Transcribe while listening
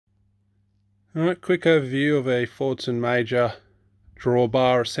Alright, quick overview of a Fordson Major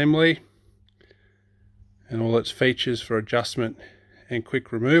drawbar assembly and all its features for adjustment and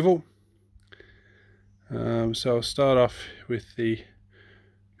quick removal. So I'll start off with the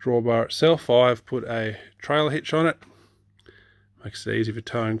drawbar itself. I've put a trailer hitch on it. Makes it easy for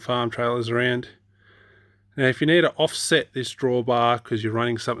towing farm trailers around. Now if you need to offset this drawbar because you're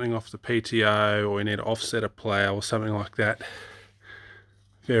running something off the PTO, or you need to offset a plough or something like that,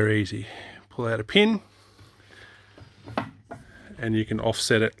 very easy. Pull out a pin and you can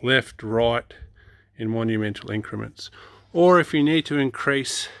offset it left, right in monumental increments. Or if you need to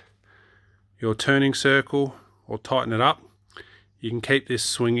increase your turning circle or tighten it up, you can keep this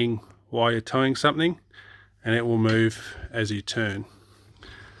swinging while you're towing something and it will move as you turn.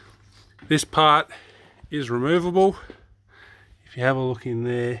 This part is removable. If you have a look in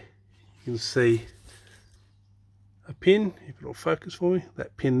there, you can see a pin. If it'll focus for me,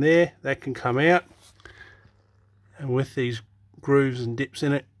 that pin there, that can come out, and with these grooves and dips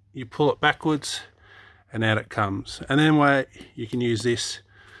in it, you pull it backwards and out it comes. And then you can use this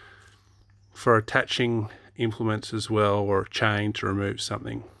for attaching implements as well, or a chain to remove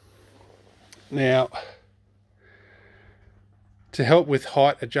something. Now, to help with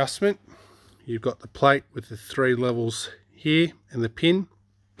height adjustment, you've got the plate with the 3 levels here and the pin.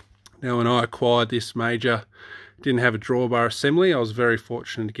 Now when I acquired this Major, didn't have a drawbar assembly. I was very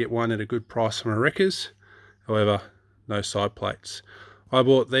fortunate to get one at a good price from a wreckers. However, no side plates. I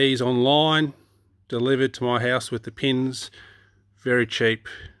bought these online, delivered to my house with the pins. Very cheap,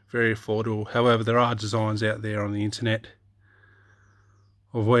 very affordable. However, there are designs out there on the internet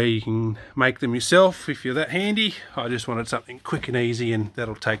of where you can make them yourself if you're that handy. I just wanted something quick and easy, and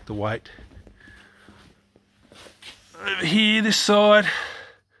that'll take the weight. Over here, this side,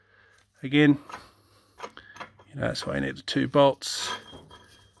 again, that's why you need the 2 bolts.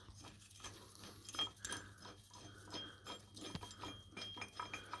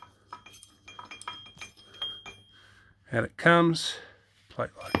 Out it comes, plate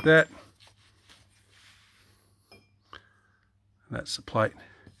like that. And that's the plate.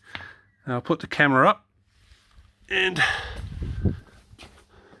 Now I'll put the camera up and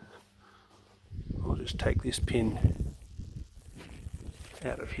I'll just take this pin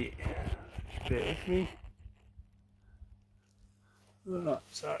out of here. Bear with me. Right,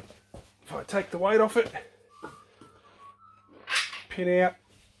 so if I take the weight off it, pin out,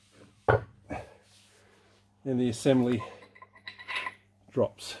 then the assembly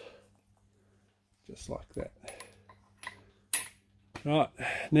drops just like that. Right,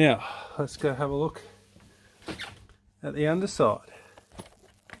 now let's go have a look at the underside.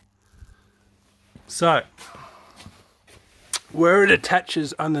 So where it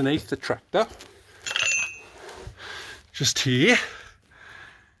attaches underneath the tractor, just here,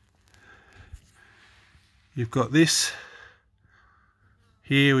 you've got this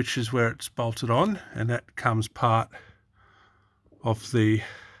here, which is where it's bolted on, and that comes part of the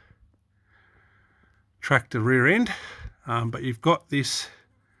tractor rear end. But you've got this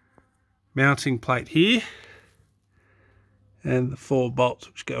mounting plate here and the 4 bolts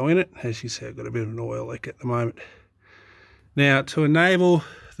which go in it. As you see, I've got a bit of an oil leak at the moment. Now, to enable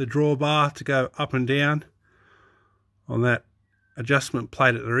the drawbar to go up and down on that adjustment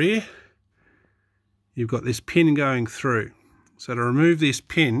plate at the rear, you've got this pin going through. So to remove this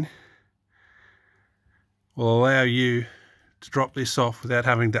pin will allow you to drop this off without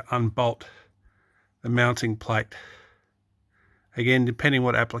having to unbolt the mounting plate. Again, depending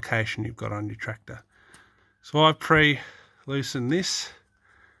what application you've got on your tractor. So I've pre-loosened this.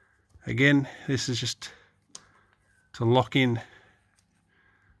 Again, this is just to lock in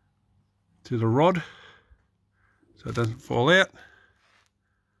to the rod so it doesn't fall out.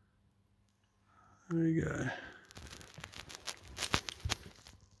 There we go.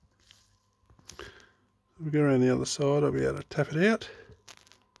 If we go around the other side, I'll be able to tap it out.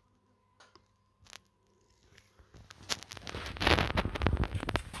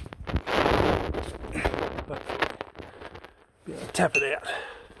 Be able to tap it out.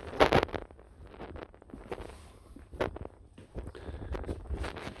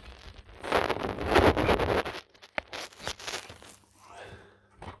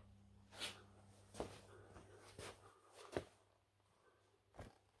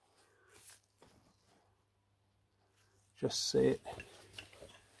 Just see it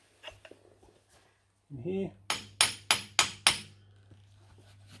in here.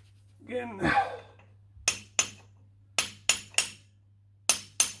 Again.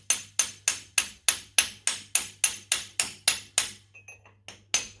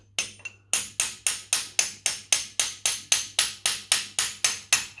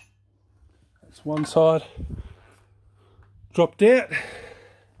 That's one side dropped out.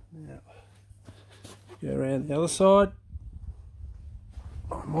 Now go around the other side.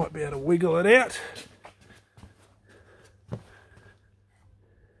 I might be able to wiggle it out.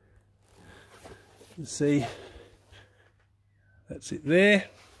 You see, that's it there.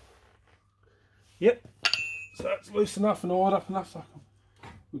 Yep, so it's loose enough and wide up enough so I can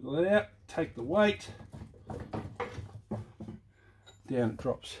wiggle it out, take the weight, down it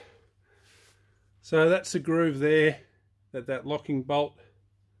drops. So that's the groove there that that locking bolt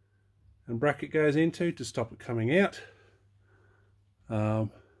and bracket goes into to stop it coming out.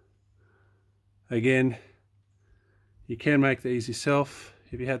 Again, you can make these yourself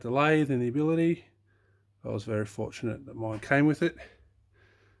if you had the lathe and the ability. I was very fortunate that mine came with it.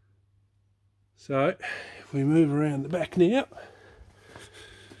 So if we move around the back now,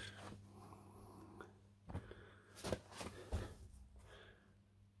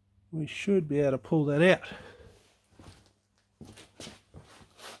 we should be able to pull that out.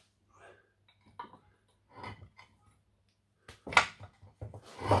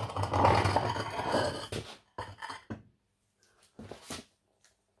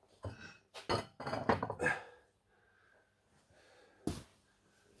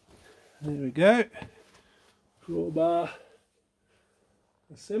 There we go, drawbar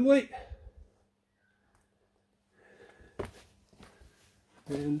assembly,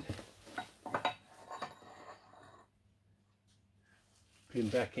 and pin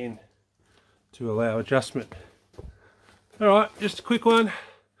back in to allow adjustment. Alright, just a quick one,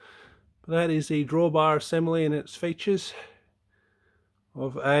 but that is the drawbar assembly and its features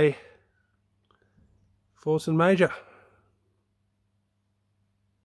of a Fordson Major.